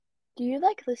Do you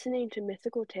like listening to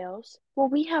mythical tales? Well,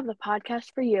 we have the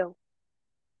podcast for you.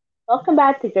 Welcome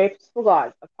back to Graceful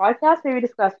Gods, a podcast where we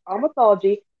discuss all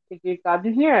mythology, the Greek gods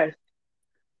and heroes.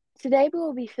 Today we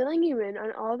will be filling you in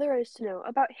on all there is to know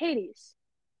about Hades.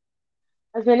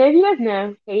 As many of you guys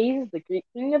know, Hades is the Greek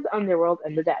king of the underworld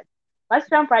and the dead. Let's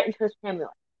jump right into his family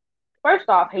life. First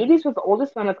off, Hades was the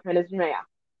oldest son of Cronus and Rhea,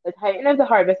 the titan of the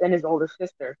harvest and his older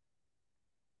sister.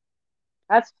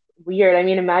 That's weird. I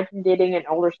mean, imagine dating an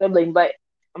older sibling, but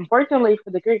unfortunately for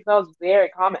the Greeks, that was very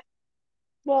common.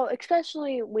 Well,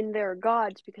 especially when there are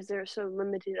gods, because there are so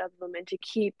limited of them, and to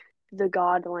keep the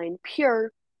god line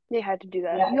pure, they had to do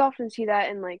that. Yeah. You often see that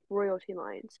in like royalty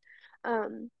lines.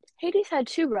 Hades had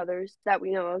two brothers that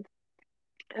we know of,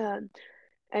 um,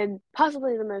 and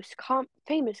possibly the most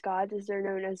famous gods, as they're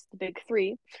known as the Big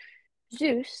Three: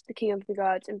 Zeus, the king of the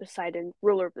gods, and Poseidon,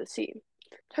 ruler of the sea.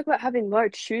 Talk about having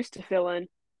large shoes to fill in.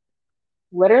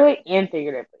 Literally and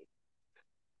figuratively.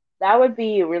 That would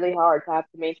be really hard to have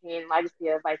to maintain legacy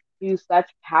of like two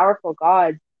such powerful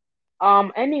gods.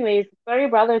 Anyways, the three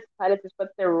brothers decided to split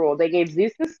their rule. They gave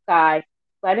Zeus the sky,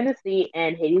 Poseidon the sea,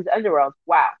 and Hades the underworld.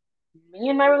 Wow. Me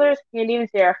and my brothers can't even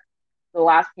share the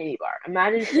last candy bar.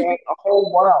 Imagine sharing a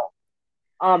whole world.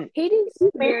 Um, Hades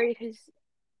married his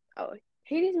oh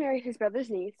Hades married his brother's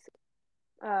niece,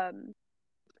 um,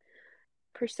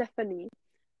 Persephone,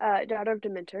 daughter of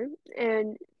Demeter,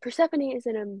 and Persephone is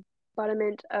an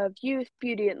embodiment of youth,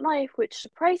 beauty, and life, which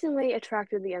surprisingly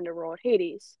attracted the underworld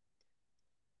Hades.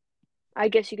 I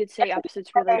guess you could say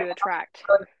opposites really do attract.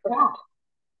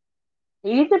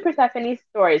 Hades and Persephone's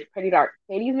story is pretty dark.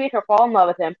 Hades made her fall in love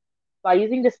with him by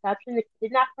using deception to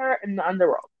kidnap her in the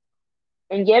underworld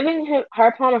and giving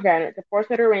her pomegranate to force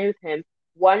her to reign with him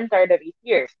 1/3 of each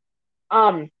year.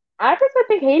 I personally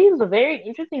think Hades was a very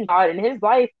interesting god in his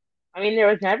life. I mean, there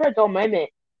was never a dull moment.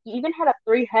 He even had a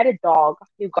three-headed dog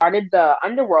who guarded the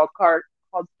underworld card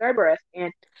called Cerberus.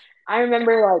 And I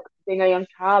remember like being a young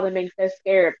child and being so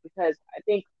scared because I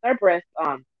think Cerberus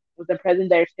was in prison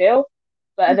there too.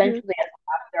 But Hmm. eventually,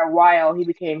 after a while, he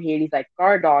became Hades' like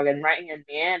guard dog and right hand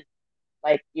man.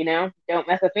 Like don't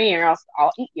mess with me or else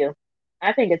I'll eat you.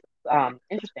 I think it's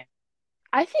interesting.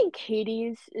 I think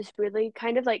Hades is really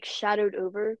kind of like shadowed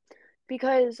over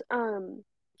because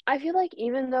I feel like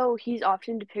even though he's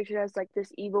often depicted as like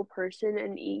this evil person,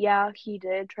 and yeah, he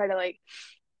did try to like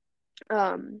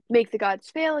make the gods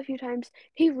fail a few times,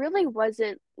 he really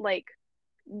wasn't like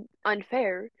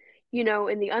unfair.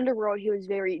 In the underworld he was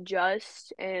very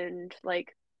just, and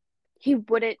like he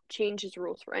wouldn't change his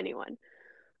rules for anyone.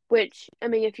 Which, I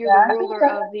mean, if you're Yeah, the I think ruler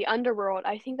that's of the underworld,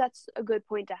 I think that's a good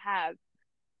point to have.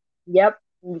 Yep,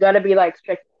 you got to be like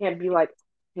strict. You can't be like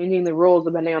changing the rules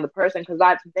depending on the person because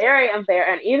that's very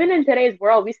unfair. And even in today's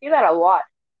world, we see that a lot.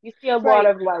 You see a lot Right.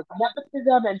 of like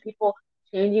nepotism and people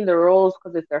changing the rules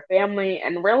because it's their family.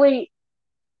 And really,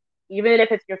 even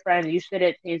if it's your friend, you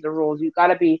shouldn't change the rules. You got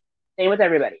to be same with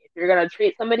everybody. If you're gonna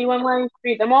treat somebody one way,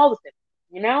 treat them all the same.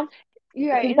 You know,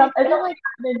 You're this right. is And I something feel like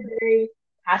I've been very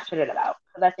passionate about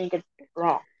because I think it's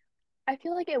wrong.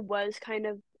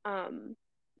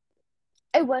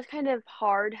 it was kind of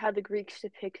hard how the Greeks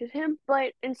depicted him,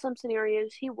 but in some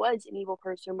scenarios he was an evil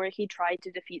person where he tried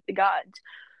to defeat the gods,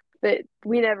 but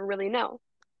we never really know.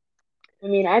 I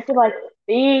mean, I feel like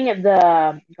being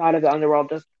the god of the underworld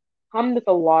just comes with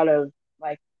a lot of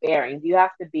like bearings. You've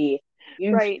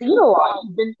Right. seen a lot,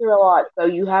 you've been through a lot, so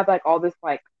you have like all this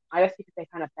like I guess you could say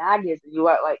kind of baggage, and you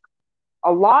got like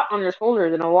a lot on your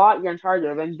shoulders and a lot you're in charge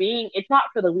of. And being, it's not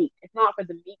for the weak, it's not for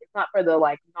the meek, it's not for the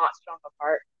like not strong of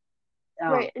heart.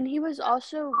 Um, Right, and he was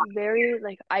also very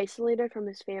like isolated from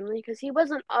his family because he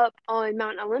wasn't up on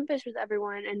Mount Olympus with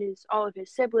everyone and his all of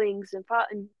his siblings and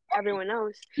everyone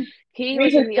else. He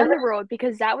was in the underworld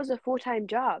because that was a full-time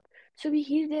job. So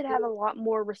he did have a lot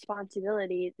more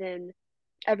responsibility than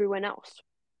everyone else.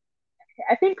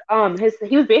 I think his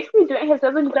he was basically doing his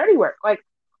siblings' dirty work, like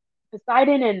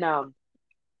Poseidon and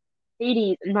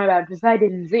Hades, my bad,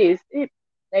 Poseidon and Zeus,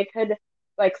 they could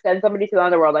like send somebody to the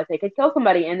underworld, like they could kill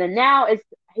somebody, and then now it's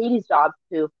Hades' job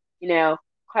to, you know,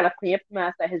 kind of clean up the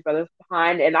mess that his brother's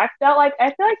behind. And I feel like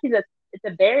it's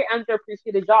a very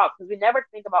underappreciated job because we never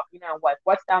think about,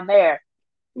 what's down there.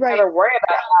 We Right. never worry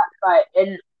about that. But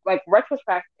in like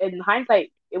retrospect, in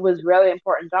hindsight, it was really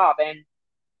important job, and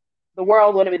the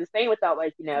world wouldn't be the same without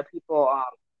like people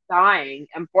dying,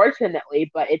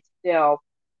 unfortunately. But it's still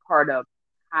part of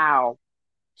how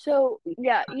So, we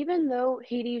yeah, even though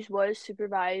Hades was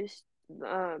supervised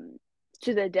um,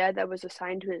 to the dead that was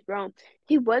assigned to his realm,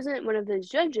 he wasn't one of those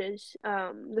judges,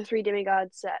 the three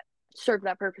demigods that served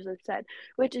that purpose instead,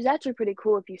 which is actually pretty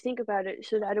cool if you think about it.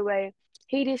 So that a way,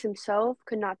 Hades himself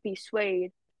could not be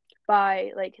swayed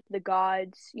by like the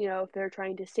gods, if they're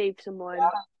trying to save someone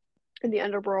in the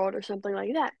underworld or something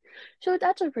like that. So it's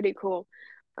actually pretty cool.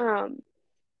 Um,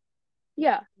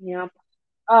 yeah. Yeah.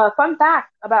 Fun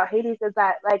fact about Hades is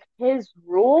that like his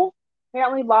rule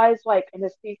apparently lies like in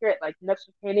the secret like nooks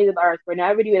and crannies of the earth where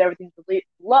nobody would ever think to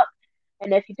look.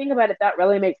 And if you think about it, that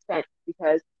really makes sense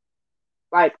because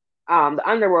like the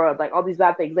underworld, like all these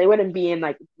bad things, they wouldn't be in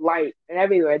like light and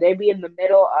everywhere. They'd be in the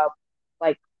middle of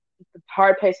like the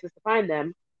hard places to find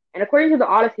them. And according to the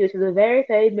Odyssey, which is a very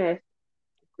famous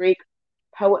Greek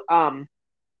poet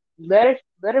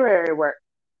literary work,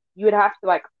 you would have to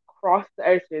like cross the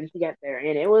ocean to get there.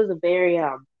 And it was a very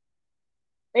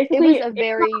It was basically a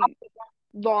very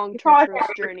long, it's probably treacherous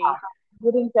journey. you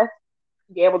wouldn't just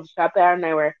be able to shop there and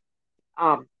nowhere.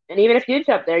 And even if you did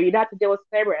shop there, you'd have to deal with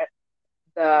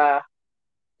the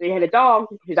three-headed dog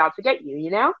who's out to get you.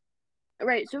 You know?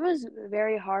 Right. So it was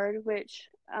very hard, which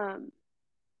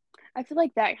I feel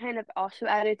like that kind of also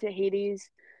added to Hades'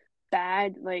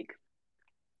 bad, like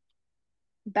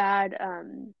bad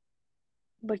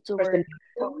what's the Person.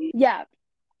 word? Yeah.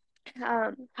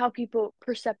 How people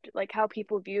how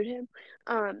people viewed him.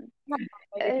 Um Like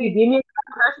if you and deem me as a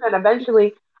bad person,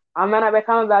 eventually I'm gonna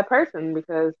become a bad person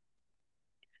because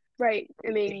right.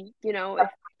 I mean, if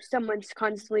someone's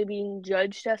constantly being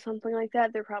judged as something like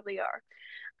that, there probably are.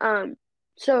 Um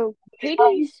so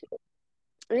Hades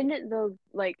in the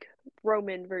like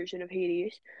Roman version of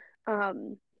Hades,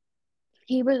 um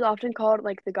he was often called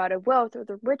like the god of wealth or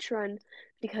the rich one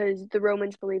because the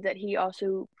Romans believed that he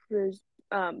also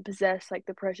possessed like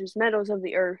the precious metals of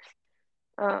the earth,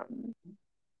 um,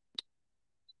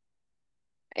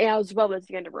 as well as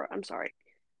the underworld. I'm sorry.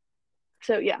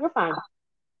 So yeah, you're fine.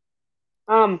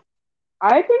 Um,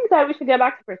 I think that we should get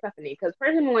back to Persephone because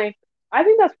personally, I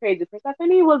think that's crazy.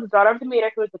 Persephone was the daughter of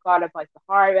Demeter, who was the god of like the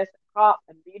harvest, and crop,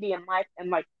 and beauty, and life, and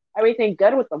like everything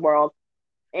good with the world.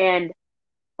 And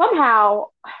somehow,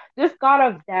 this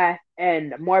god of death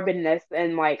and morbidness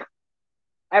and like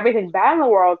everything bad in the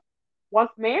world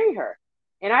wants to marry her.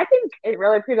 And I think it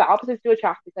really proves the opposites do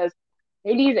attract because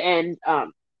Hades and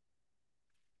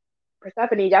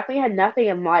Persephone definitely had nothing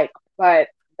in like, but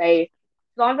they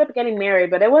ended up getting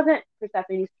married. But it wasn't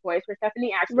Persephone's choice.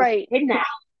 Persephone actually was right. kidnapped.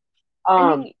 I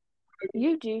Um, mean,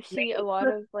 you do see a lot made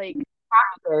of like,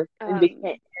 captive and became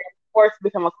um, forced to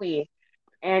become a queen.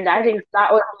 And I right. think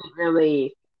that was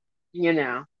really, you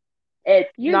know,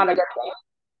 it's You not a good thing.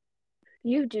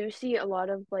 you do see a lot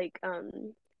of like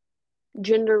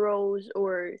gender roles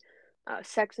or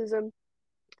sexism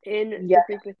in Yeah, the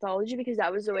Greek mythology because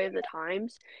that was the way of the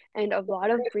times. And a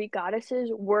lot of Greek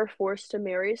goddesses were forced to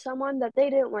marry someone that they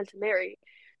didn't want to marry.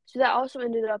 So that also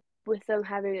ended up with them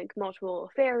having like multiple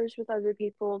affairs with other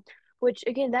people, which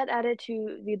again that added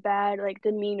to the bad like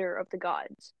demeanor of the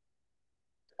gods.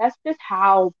 that's just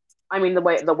how I mean the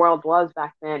way the world was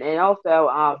back then. And also,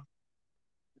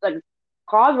 like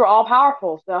gods were all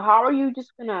powerful. So how are you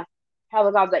just gonna tell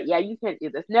the gods that yeah you can't do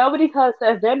this? Nobody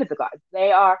says no to the gods.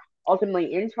 They are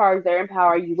ultimately in charge. They're in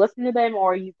power. You listen to them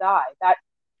or you die. That's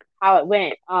how it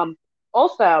went.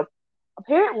 Also,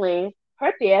 apparently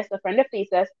Perseus, a friend of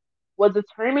Theseus, was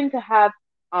determined to have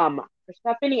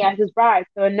Persephone as his bride.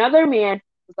 So another man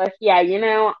was like, yeah,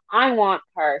 I want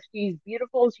her. She's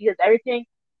beautiful. She has everything,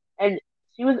 and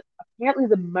she was apparently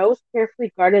the most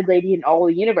carefully guarded lady in all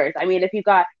the universe. I mean, if you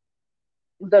got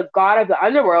the god of the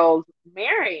underworld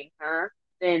marrying her,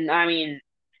 then I mean,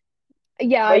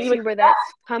 Yeah, what I do you see where expect?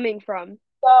 that's coming from.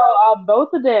 So both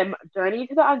of them journeyed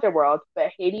to the underworld,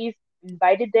 but Hades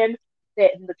invited them to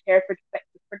sit in the chair for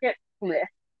forgetfulness,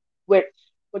 which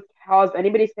would cause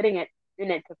anybody sitting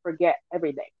in it to forget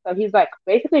everything. So he's like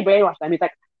basically brainwashed them. He's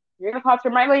like, "You're gonna capture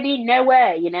my lady? No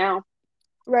way!"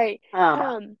 Right. Um,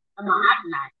 Um, I'm not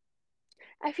having that.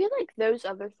 I feel like those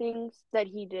other things that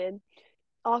he did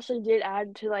also did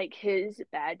add to like his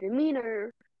bad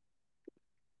demeanor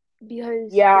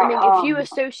because Yeah, I mean, if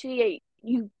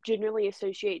you generally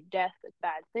associate death with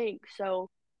bad things, so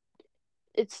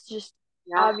it's just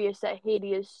yeah. obvious that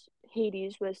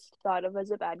Hades was thought of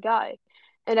as a bad guy,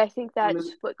 and I think I mean,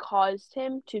 that's what caused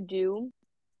him to do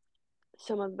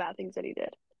some of the bad things that he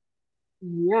did.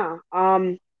 yeah.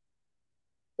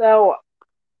 So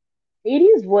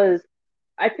Hades was.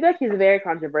 I feel like he's a very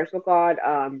controversial god.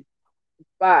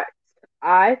 But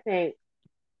I think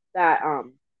that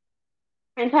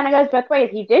and kind of goes both ways.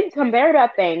 He did some very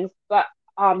bad things, but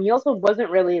he also wasn't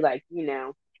really like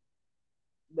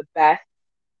the best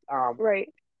um Right.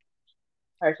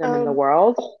 person in the Um,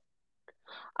 world.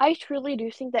 I truly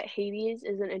do think that Hades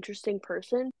is an interesting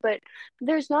person, but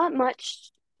there's not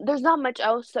much. there's not much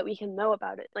else that we can know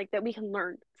about it, like that we can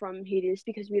learn from Hades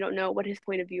because we don't know what his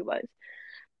point of view was.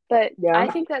 But I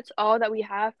Yeah. think that's all that we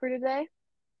have for today.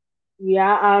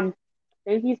 Yeah.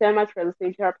 Thank you so much for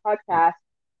listening to our podcast.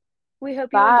 We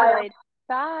hope you Bye. enjoyed.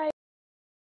 Bye.